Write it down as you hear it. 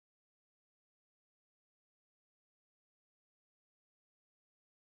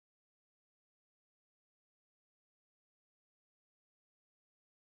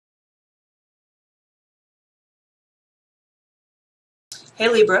Hey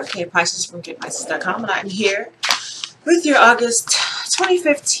Libra, hey Pisces from kpisces.com, and I'm here with your August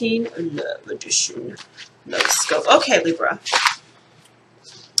 2015 Love Edition Tarotscope. Okay, Libra,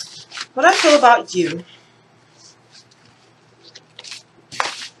 what I feel about you.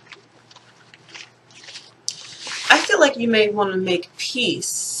 I feel like you may want to make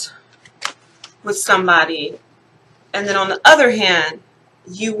peace with somebody, and then on the other hand,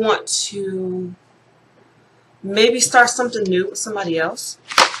 you want to maybe start something new with somebody else.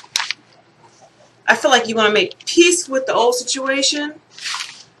 I feel like you want to make peace with the old situation,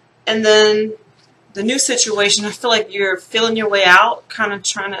 and then the new situation, I feel like you're feeling your way out, kind of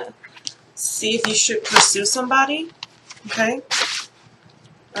trying to see if you should pursue somebody, okay,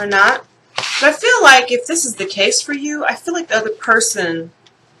 or not. But I feel like if this is the case for you, I feel like the other person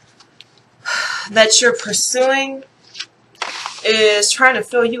that you're pursuing is trying to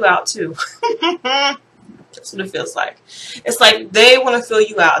fill you out too. That's what it feels like. It's like they want to fill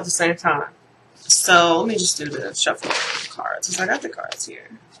you out at the same time. So let me just do a bit of shuffle of cards, because I got the cards here.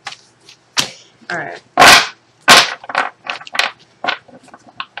 Alright.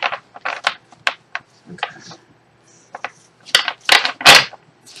 Okay.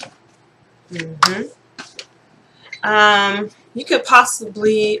 You could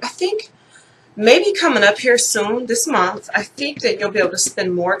possibly, I think, maybe coming up here soon, this month, I think that you'll be able to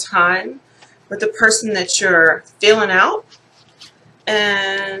spend more time with the person that you're feeling out.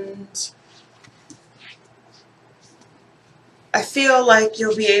 And I feel like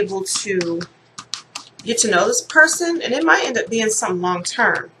you'll be able to get to know this person, and it might end up being something long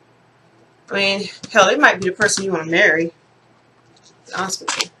term. I mean, hell, it might be the person you want to marry, to be honest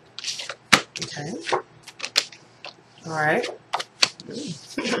with you. Okay. Alright.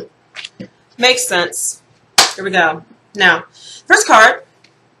 Makes sense. Here we go. Now, first card,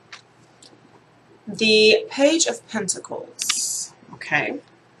 the Page of Pentacles. Okay.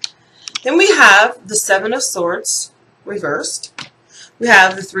 Then we have the Seven of Swords reversed. We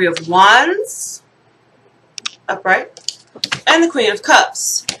have the Three of Wands upright, and the Queen of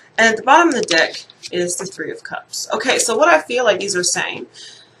Cups. And at the bottom of the deck is the Three of Cups. Okay, so what I feel like these are saying,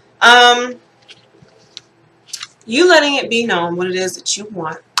 you letting it be known what it is that you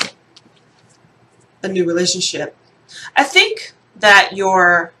want, a new relationship. I think that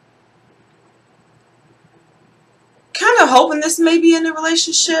you're kind of hoping this may be in a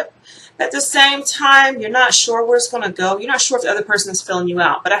relationship. At the same time, you're not sure where it's going to go. You're not sure if the other person is filling you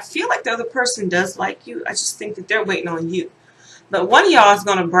out. But I feel like the other person does like you. I just think that they're waiting on you. But one of y'all is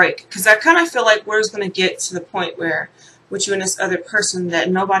going to break. Because I kind of feel like we're going to get to the point where, with you and this other person,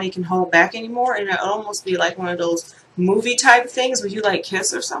 that nobody can hold back anymore. And it'll almost be like one of those movie type things where you like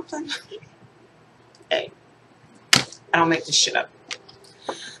kiss or something. Hey, I don't make this shit up.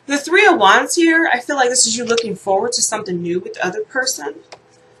 The Three of Wands here, I feel like this is you looking forward to something new with the other person.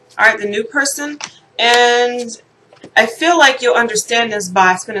 Alright, the new person. And I feel like you'll understand this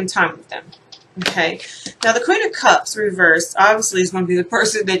by spending time with them. Okay. Now, the Queen of Cups reversed, obviously, is going to be the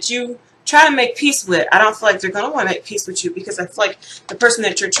person that you try to make peace with. I don't feel like they're going to want to make peace with you, because I feel like the person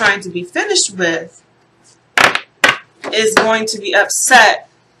that you're trying to be finished with is going to be upset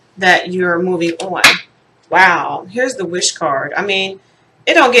that you're moving on. Wow. Here's the Wish card. I mean,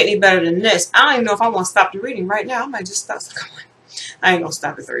 it don't get any better than this. I don't even know if I want to stop the reading right now. I might just stop. Come on. I ain't going to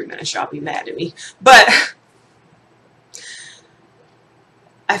stop at 30 minutes. Y'all be mad at me. But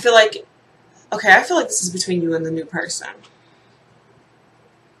I feel like, okay, I feel like this is between you and the new person.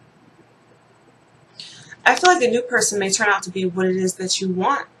 I feel like the new person may turn out to be what it is that you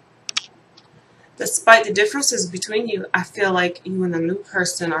want. Despite the differences between you, I feel like you and the new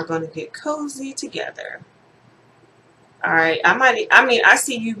person are going to get cozy together. Alright, I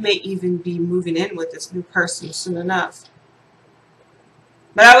see you may even be moving in with this new person soon enough.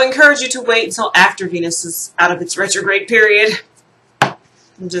 But I would encourage you to wait until after Venus is out of its retrograde period.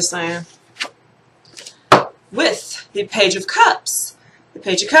 I'm just saying. With the Page of Cups. The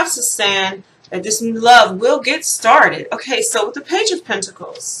Page of Cups is saying that this new love will get started. Okay, so with the Page of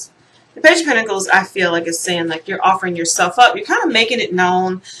Pentacles. The Page of Pentacles, I feel like, is saying like you're offering yourself up. You're kind of making it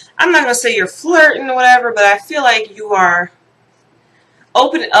known. I'm not going to say you're flirting or whatever, but I feel like you are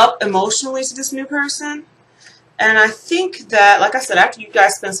opening up emotionally to this new person. And I think that, like I said, after you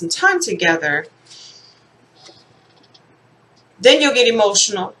guys spend some time together, then you'll get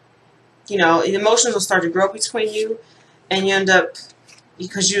emotional. You know, the emotions will start to grow between you, and you end up,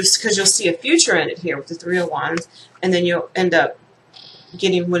 because you'll see a future in it here with the Three of Wands, and then you'll end up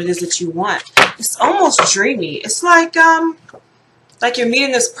getting what it is that you want. It's almost dreamy. It's like you're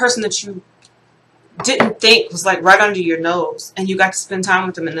meeting this person that you didn't think was like right under your nose, and you got to spend time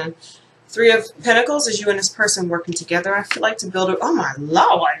with them, and then Three of Pentacles is you and this person working together. I feel like to build a, oh my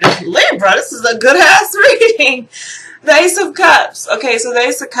Lord, Libra, this is a good ass reading. The Ace of Cups. Okay, so the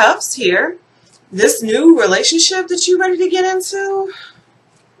Ace of Cups here. This new relationship that you're ready to get into.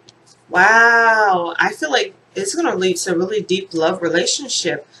 Wow. I feel like it's going to lead to a really deep love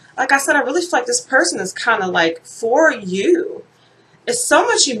relationship. Like I said, I really feel like this person is kind of like for you. It's so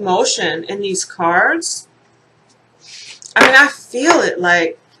much emotion in these cards. I mean, I feel it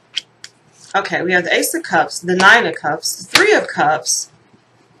like, okay, we have the Ace of Cups, the Nine of Cups, the Three of Cups,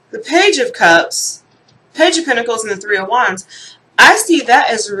 the Page of Cups, Page of Pentacles, and the Three of Wands. I see that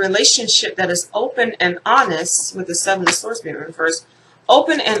as a relationship that is open and honest, with the Seven of Swords being reversed.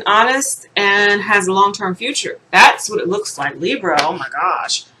 Open and honest and has a long-term future. That's what it looks like. Libra, oh my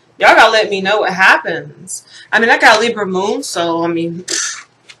gosh. Y'all gotta let me know what happens. I mean, I got Libra moon, so I mean,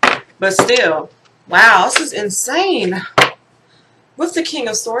 but still. Wow, this is insane. With the King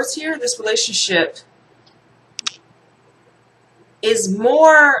of Swords here, this relationship is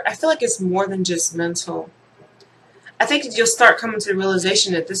more, I feel like it's more than just mental. I think you'll start coming to the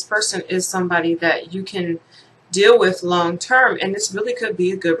realization that this person is somebody that you can deal with long term, and this really could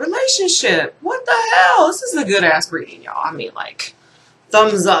be a good relationship. What the hell? This is a good ass reading, y'all. I mean, like,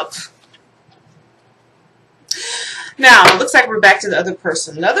 thumbs up. Now, it looks like we're back to the other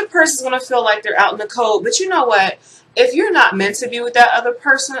person. The other person's going to feel like they're out in the cold, but you know what? If you're not meant to be with that other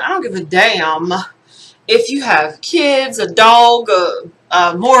person, I don't give a damn. If you have kids, a dog,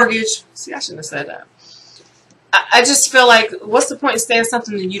 a mortgage. See, I shouldn't have said that. I just feel like, what's the point in staying in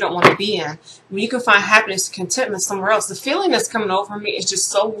something that you don't want to be in? When you can find happiness and contentment somewhere else. The feeling that's coming over me is just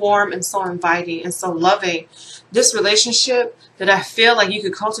so warm and so inviting and so loving. This relationship that I feel like you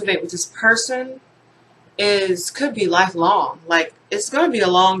could cultivate with this person could be lifelong. Like, it's going to be a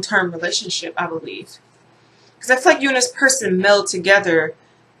long-term relationship, I believe. Because I feel like you and this person meld together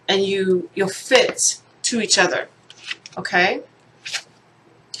and you'll fit to each other. Okay?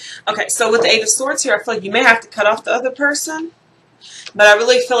 Okay, so with the Eight of Swords here, I feel like you may have to cut off the other person. But I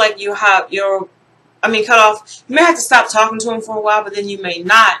really feel like you have cut off. You may have to stop talking to him for a while, but then you may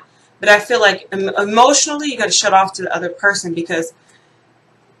not. But I feel like emotionally, you got to shut off to the other person, because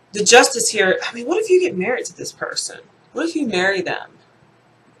the Justice here, I mean, what if you get married to this person? What if you marry them?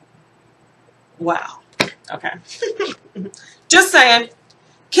 Wow. Okay. Just saying.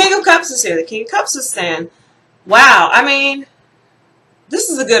 King of Cups is here. The King of Cups is saying, wow, I mean, this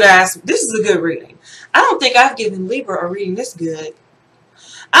is a good reading. I don't think I've given Libra a reading this good.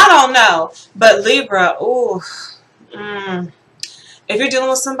 I don't know. But Libra, ooh. If you're dealing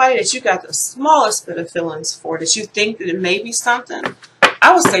with somebody that you got the smallest bit of feelings for, that you think that it may be something,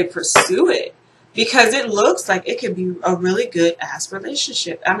 I would say pursue it. Because it looks like it could be a really good ass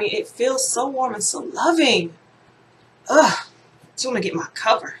relationship. I mean, it feels so warm and so loving. Ugh. I just want to get my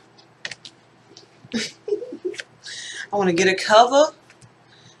cover. I want to get a cover,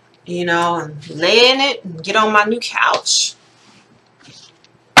 you know, and lay in it and get on my new couch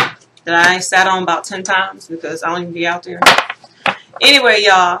that I sat on about 10 times because I don't even be out there. Anyway,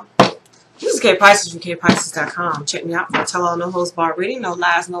 y'all, this is K Pisces from KPisces.com. Check me out for a tell all no holds bar reading. No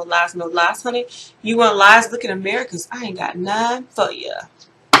lies, no lies, no lies, honey. You want lies? Look in the mirror, because I ain't got none for you.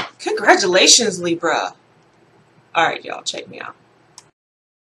 Congratulations, Libra. All right, y'all, check me out.